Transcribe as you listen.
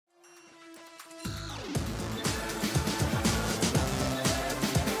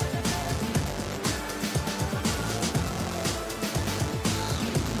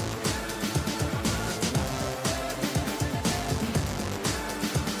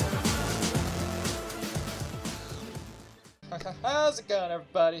How's it going,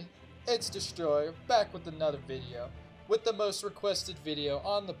 everybody? It's Destroyer, back with another video, with the most requested video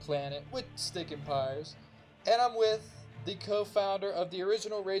on the planet, with Stick Empires, and I'm with the co-founder of the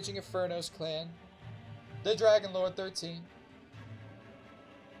original Raging Infernos clan, the Dragon Lord 13.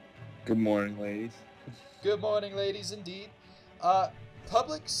 Good morning, ladies. Good morning, ladies, indeed.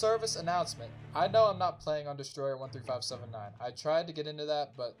 Public service announcement. I know I'm not playing on Destroyer 13579. I tried to get into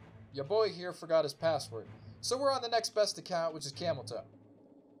that, but your boy here forgot his password. So we're on the next best account, which is Camel Toe.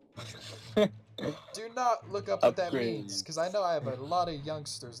 Do not look up what that means, because I know I have a lot of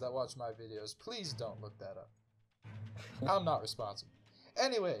youngsters that watch my videos. Please don't look that up. I'm not responsible.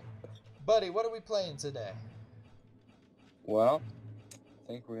 Anyway, buddy, what are we playing today? Well, I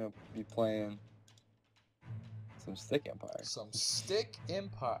think we're going to be playing some Stick Empires. Some Stick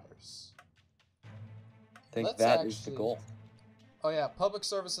Empires. I think that is the goal. Oh yeah, public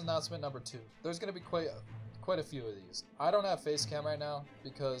service announcement number 2. There's going to be quite a few of these. I don't have face cam right now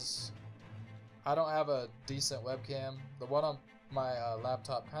because I don't have a decent webcam. The one on my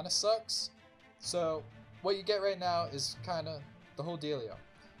laptop kind of sucks. So what you get right now is kind of the whole dealio.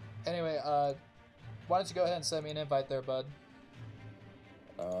 Anyway, why don't you go ahead and send me an invite there, bud?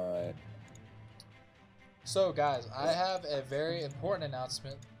 Alright. So guys, I have a very important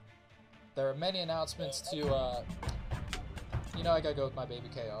announcement. There are many announcements to, you know I gotta go with my baby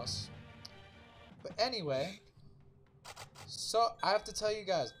Chaos. But anyway, so I have to tell you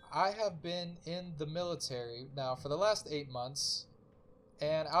guys, I have been in the military now for the last 8 months.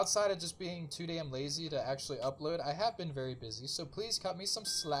 And outside of just being too damn lazy to actually upload, I have been very busy. So please cut me some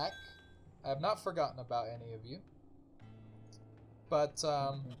slack. I have not forgotten about any of you. But,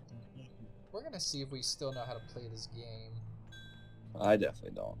 we're gonna see if we still know how to play this game. I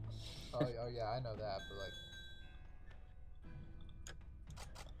definitely don't. Oh yeah, I know that, but like,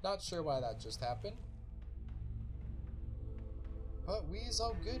 not sure why that just happened. But we's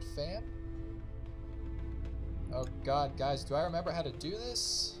all good, fam. Oh god, guys, do I remember how to do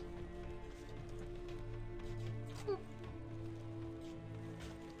this?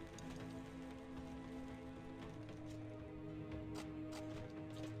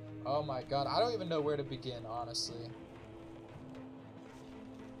 Oh my god, I don't even know where to begin, honestly.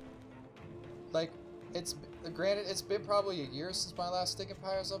 Like, granted, it's been probably a year since my last Stick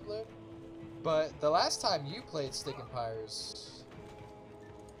Empires upload, but the last time you played Stick Empires,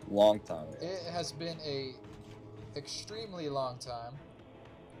 long time ago. It has been a extremely long time,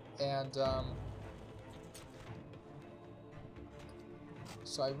 and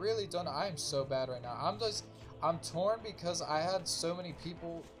so I really don't know. I am so bad right now. I'm torn because I had so many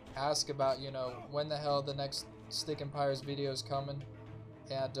people ask about, you know, when the hell the next Stick Empires video is coming,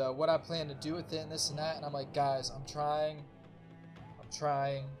 and what I plan to do with it and this and that, and I'm like, guys, I'm trying,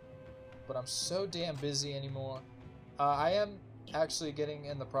 but I'm so damn busy anymore. I am actually getting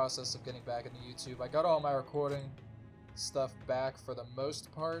in the process of getting back into YouTube. I got all my recording stuff back for the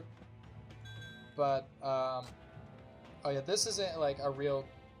most part, but oh yeah, this isn't like a real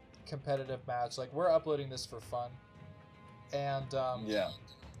competitive match. Like, we're uploading this for fun, and yeah.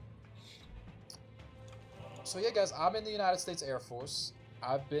 So yeah, guys, I'm in the United States Air Force.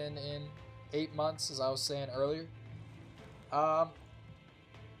 I've been in 8 months, as I was saying earlier. I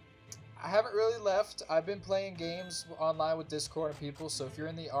haven't really left. I've been playing games online with Discord and people, so if you're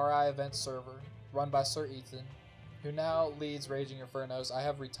in the RI event server, run by Sir Ethan, who now leads Raging Infernos, I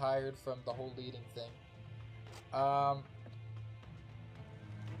have retired from the whole leading thing.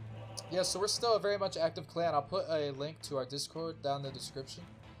 Yeah, so we're still a very much active clan. I'll put a link to our Discord down in the description.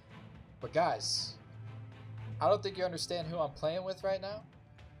 But guys, I don't think you understand who I'm playing with right now.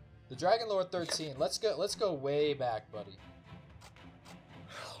 The Dragon Lord 13. Let's go way back, buddy.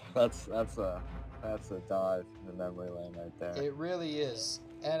 That's a dive in the memory lane right there. It really is.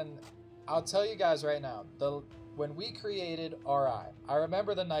 And I'll tell you guys right now, when we created RI, I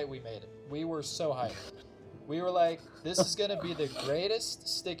remember the night we made it. We were so hyped. We were like, this is gonna be the greatest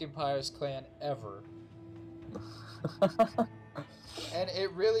Stick Empires clan ever. And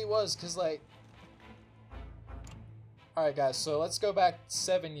it really was, cause like, alright guys, so let's go back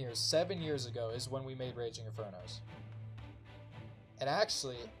 7 years. 7 years ago is when we made Raging Infernos. And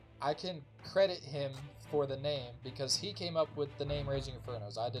actually, I can credit him for the name because he came up with the name Raging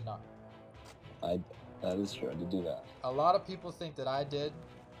Infernos. I did not. That is true, I did do that. A lot of people think that I did,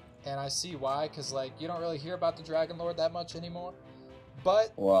 and I see why, because like, you don't really hear about the Dragon Lord that much anymore.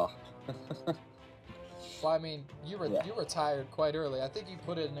 But well, I mean, you retired quite early. I think you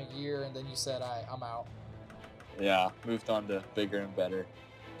put it in a year, and then you said, I'm out. Yeah, moved on to bigger and better,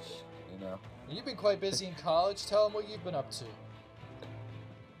 you know. You've been quite busy in college. Tell them what you've been up to.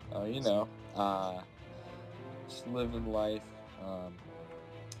 Oh, you know, just living life.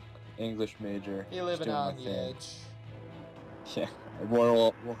 English major. You living doing on my the thing. edge. Yeah,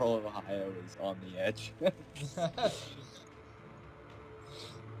 Royal of Ohio is on the edge.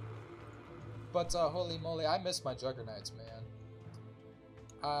 But holy moly, I miss my Juggernauts, man.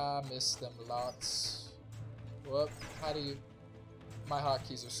 I miss them lots. Whoop, how do you... My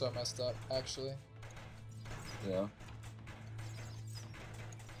hotkeys are so messed up, actually. Yeah.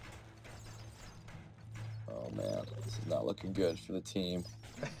 Oh man, this is not looking good for the team.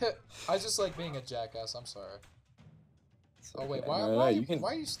 I just like being a jackass, I'm sorry. It's Oh wait, okay. why, No, why, you can...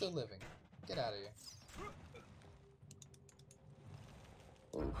 why are you still living? Get out of here.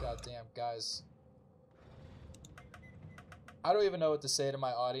 Goddamn, guys. I don't even know what to say to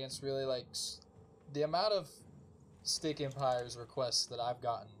my audience, really. Like, the amount of Stick Empires requests that I've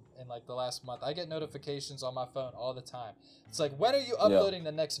gotten in, like, the last month. I get notifications on my phone all the time. It's like, when are you uploading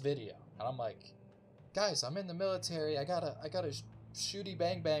the next video? And I'm like, guys, I'm in the military. I gotta shooty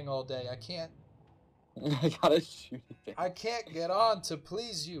bang bang all day. I can't I can't get on to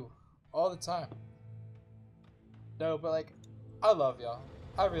please you all the time. No, but like, I love y'all.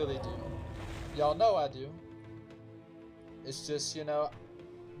 I really do. Y'all know I do. It's just, you know,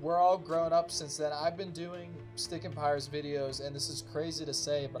 we're all grown up since then. I've been doing Stick Empires videos, and this is crazy to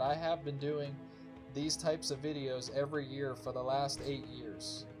say, but I have been doing these types of videos every year for the last 8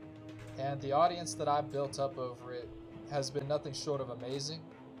 years. And the audience that I've built up over it has been nothing short of amazing.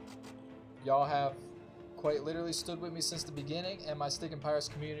 Y'all have quite literally stood with me since the beginning, and my Stick Empires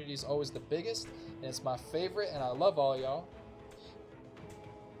community is always the biggest, and it's my favorite, and I love all y'all.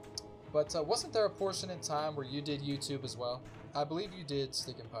 But wasn't there a portion in time where you did YouTube as well? I believe you did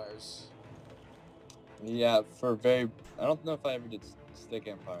Stick Empires. Yeah, for very... I don't know if I ever did Stick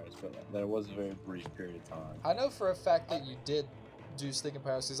Empires, but there was a very brief period of time. I know for a fact that you did do Stick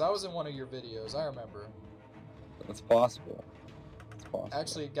Empires, because I was in one of your videos, I remember. It's possible. It's possible.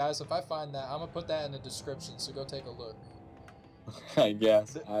 Actually, guys, if I find that, I'm going to put that in the description, so go take a look. I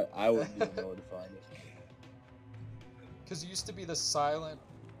guess. I wouldn't even know where to find it. Because you used to be the silent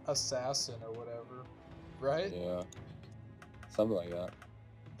assassin or whatever, right? Yeah. Something like that.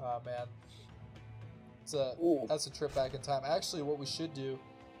 Oh, man. Ooh. That's a trip back in time. Actually, what we should do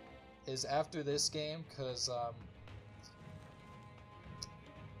is after this game, because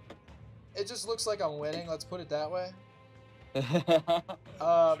it just looks like I'm winning, let's put it that way.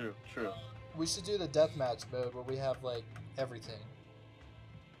 True. We should do the deathmatch mode where we have, like, everything.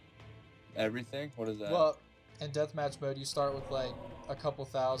 Everything? What is that? Well, in deathmatch mode, you start with, like, a couple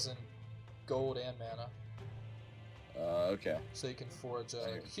thousand gold and mana. Okay. So you can forge a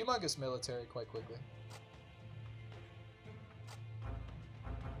Okay. humongous military quite quickly.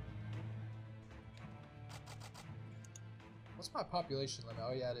 What's my population limit?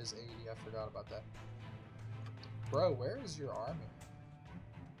 Oh yeah, it is 80. I forgot about that. Bro, where is your army?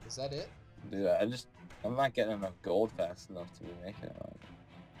 Is that it? Dude, I'm not getting enough gold fast enough to be making it.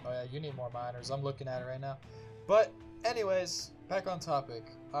 Oh yeah, you need more miners. I'm looking at it right now. But anyways, back on topic.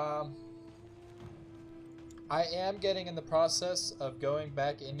 I am getting in the process of going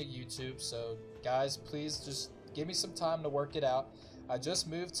back into YouTube, so guys, please just give me some time to work it out. I just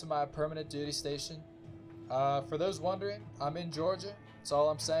moved to my permanent duty station. For those wondering, I'm in Georgia. That's all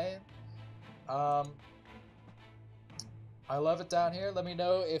I'm saying. I love it down here. Let me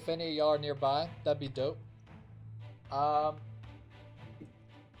know if any of y'all are nearby. That'd be dope. But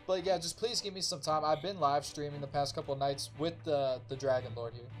yeah, just please give me some time. I've been live streaming the past couple of nights with the Dragon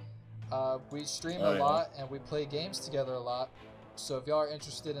Lord here. We stream a lot and we play games together a lot. So if y'all are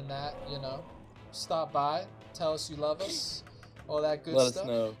interested in that, you know, stop by, tell us you love us, all that good stuff. Let us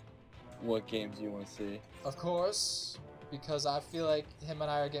know what games you want to see. Of course, because I feel like him and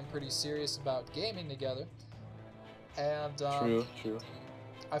I are getting pretty serious about gaming together. And True.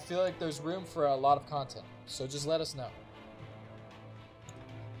 I feel like there's room for a lot of content. So just let us know.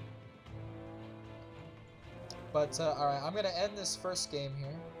 But alright, I'm going to end this first game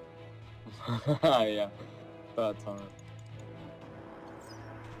here. Yeah. Bad time.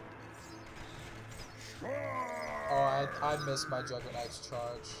 Oh, I missed my Juggernaut's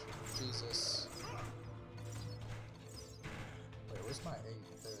charge. Jesus. Wait, where's my 8?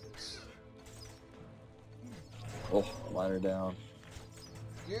 There it is. Oh, miner down.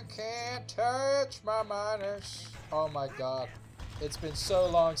 You can't touch my miners. Oh my god. It's been so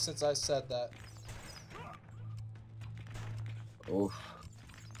long since I said that. Oof.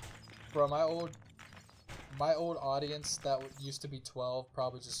 Bro, my old audience that used to be 12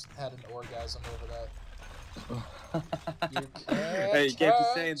 probably just had an orgasm over that. You can't Hey, you can't be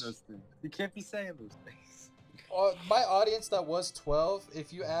touch. saying those things. You can't be saying those things. My audience that was 12,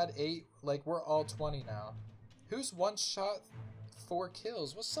 if you add 8, like, we're all 20 now. Who's one shot 4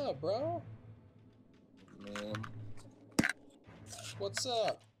 kills. What's up, bro? Man. What's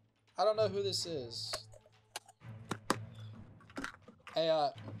up? I don't know who this is. Hey,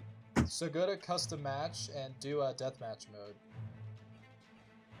 so go to custom match and do a deathmatch mode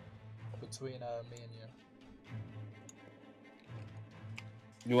between me and you.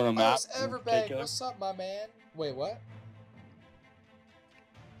 You want a map? It's Everbank. What's up, my man? Wait, what?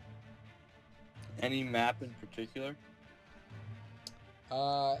 Any map in particular?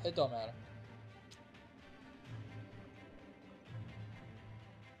 It don't matter.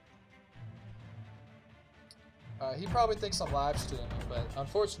 He probably thinks I'm live streaming, but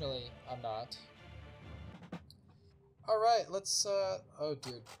unfortunately, I'm not. Alright, let's, oh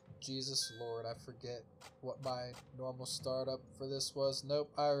dear Jesus Lord, I forget what my normal startup for this was.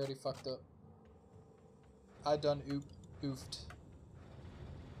 Nope, I already fucked up. I done oofed.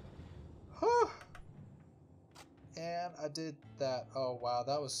 Whew. And I did that. Oh wow,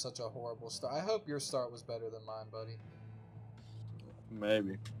 that was such a horrible start. I hope your start was better than mine, buddy.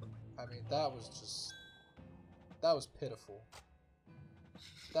 Maybe. I mean, that was just... that was pitiful.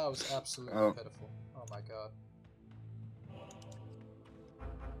 That was absolutely pitiful. Oh my god.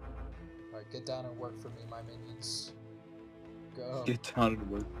 Alright, get down and work for me, my minions. Go. Get down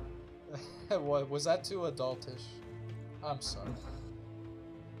and work. What, was that too adultish? I'm sorry.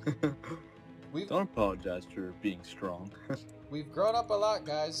 Don't apologize for being strong. We've grown up a lot,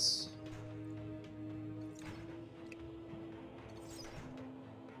 guys.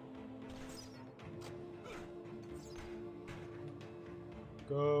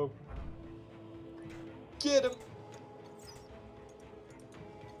 Go. Get him!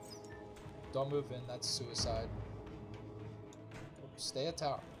 Don't move in, that's suicide. Stay at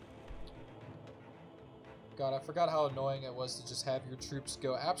tower. God, I forgot how annoying it was to just have your troops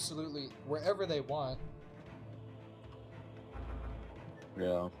go absolutely wherever they want.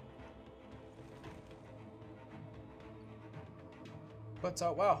 Yeah. But,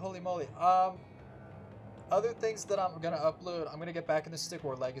 wow, holy moly. Other things that I'm gonna upload, I'm gonna get back into Stick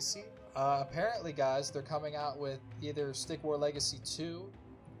War Legacy. Apparently, guys, they're coming out with either Stick War Legacy 2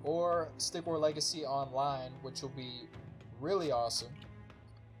 or Stick War Legacy Online, which will be really awesome.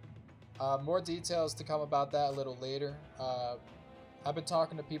 More details to come about that a little later. I've been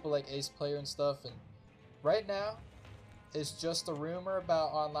talking to people like Ace Player and stuff, and right now, it's just a rumor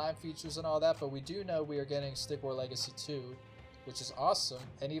about online features and all that, but we do know we are getting Stick War Legacy 2, which is awesome.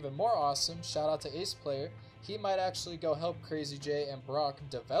 And even more awesome, shout out to Ace Player, he might actually go help Crazy J and Brock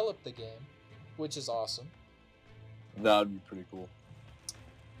develop the game, which is awesome. That would be pretty cool.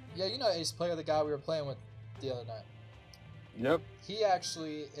 Yeah, you know Ace Player, the guy we were playing with the other night. Yep. He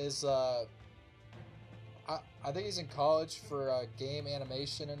actually is, I think he's in college for game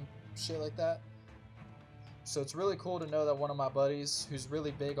animation and shit like that. So it's really cool to know that one of my buddies, who's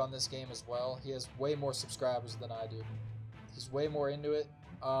really big on this game as well, he has way more subscribers than I do. He's way more into it,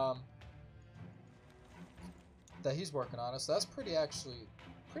 that he's working on it, so that's pretty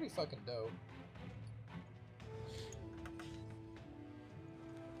fucking dope.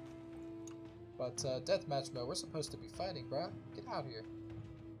 But, deathmatch mode, we're supposed to be fighting, bruh. Get out here.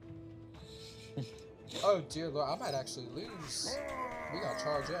 Oh, dear Lord, I might actually lose. We gotta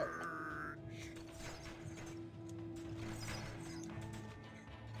charge up.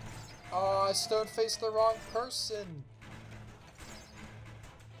 Oh, I stone-faced the wrong person.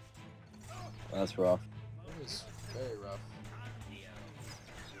 That's rough. It was very rough.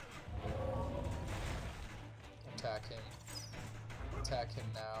 Attack him. Attack him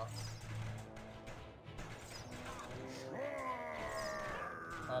now.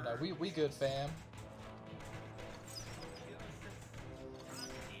 Oh no, we good, fam.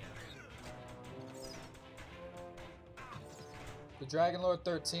 The Dragon Lord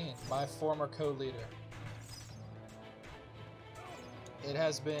 13, my former co-leader. It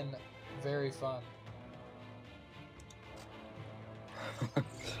has been very fun.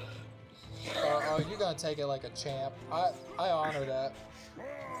 Oh, you're gonna take it like a champ. I honor that.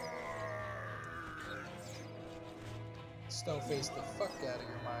 Stone face the fuck out of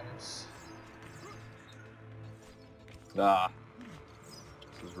your miners. Ah.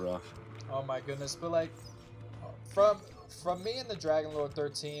 This is rough. Oh my goodness, but like, from me and the Dragon Lord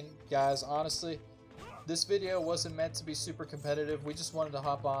 13, guys, honestly, this video wasn't meant to be super competitive. We just wanted to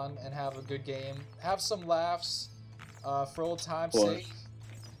hop on and have a good game, have some laughs, for old time's sake.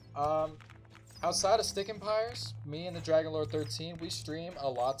 Outside of Stick Empires, me and the Dragon Lord 13, we stream a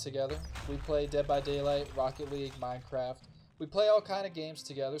lot together. We play Dead by Daylight, Rocket League, Minecraft. We play all kind of games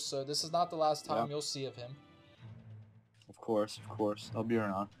together, so this is not the last time you'll see of him. Of course. I'll be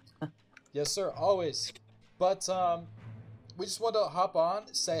around. Yes, sir, always. But, we just wanted to hop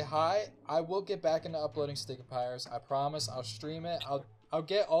on, say hi. I will get back into uploading Stick Empires. I promise. I'll stream it. I'll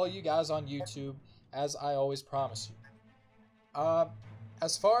get all you guys on YouTube, as I always promise you.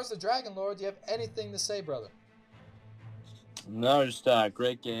 As far as the Dragon Lord, do you have anything to say, brother? No, just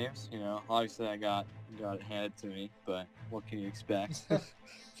great games. You know, obviously I got it handed to me, but what can you expect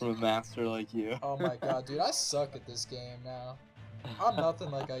from a master like you? Oh my god, dude, I suck at this game now. I'm nothing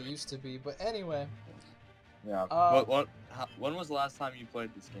like I used to be. But anyway. Yeah. When was the last time you played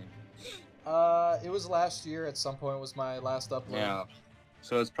this game? It was last year at some point. Was my last upload. Yeah.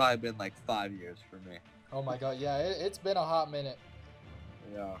 So it's probably been like 5 years for me. Oh my god, yeah, it's been a hot minute.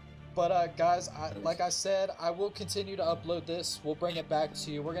 Yeah. But guys, like I said, I will continue to upload this. We'll bring it back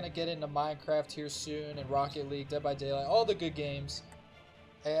to you. We're gonna get into Minecraft here soon, and Rocket League, Dead by Daylight, all the good games.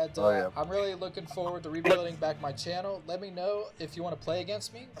 And I'm really looking forward to rebuilding back my channel. Let me know if you want to play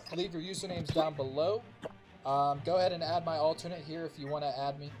against me. Leave your usernames down below. Go ahead and add my alternate here if you want to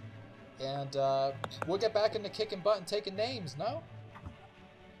add me. And we'll get back into kicking butt and taking names, no?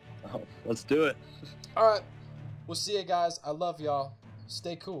 Oh, let's do it. Alright. We'll see you guys. I love y'all.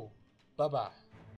 Stay cool. Bye-bye.